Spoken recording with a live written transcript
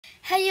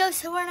Hey yo,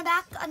 so we're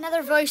back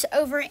another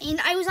voiceover,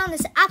 and I was on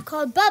this app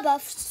called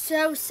Bubba,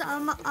 so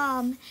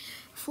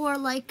for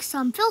like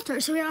some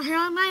filters. So here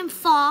I'm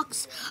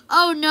Fox.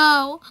 Oh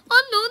no,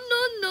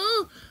 oh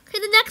no. Okay,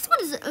 the next one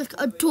is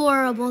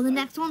adorable. The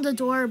next one's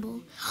adorable.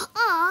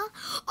 Oh,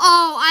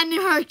 I'm in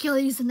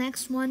Hercules. The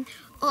next one.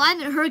 Oh, I'm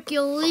in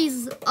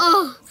Hercules.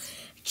 Oh,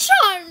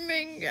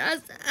 charming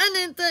as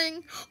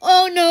anything.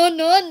 Oh no.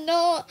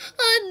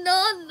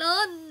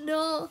 Oh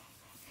no.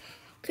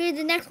 Okay,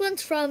 the next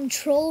one's from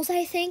Trolls,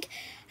 I think.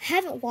 I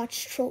haven't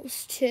watched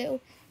Trolls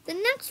 2. The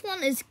next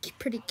one is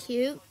pretty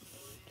cute.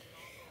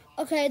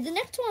 Okay, the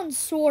next one's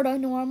sort of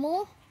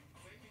normal.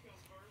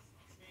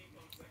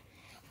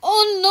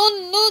 Oh,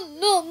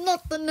 no,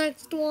 not the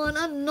next one.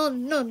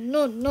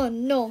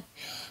 No.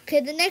 Okay,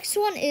 the next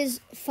one is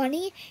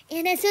funny,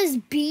 and it says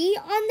B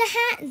on the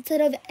hat instead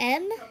of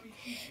M,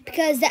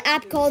 because the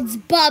app called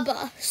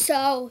Bubba.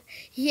 So,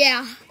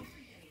 yeah.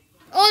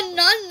 Oh,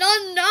 no.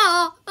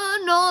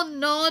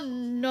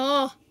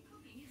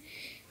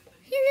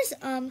 Here's,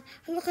 I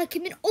look like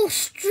I'm in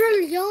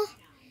Australia.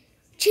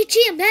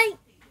 Chi, mate.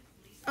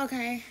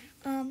 Okay,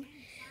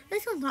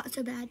 this one's not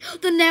so bad.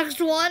 The next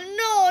one,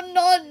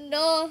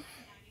 no.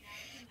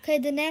 Okay,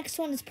 the next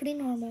one is pretty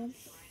normal.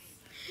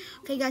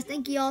 Okay, guys,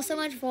 thank you all so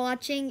much for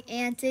watching,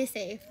 and stay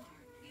safe.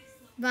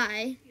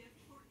 Bye.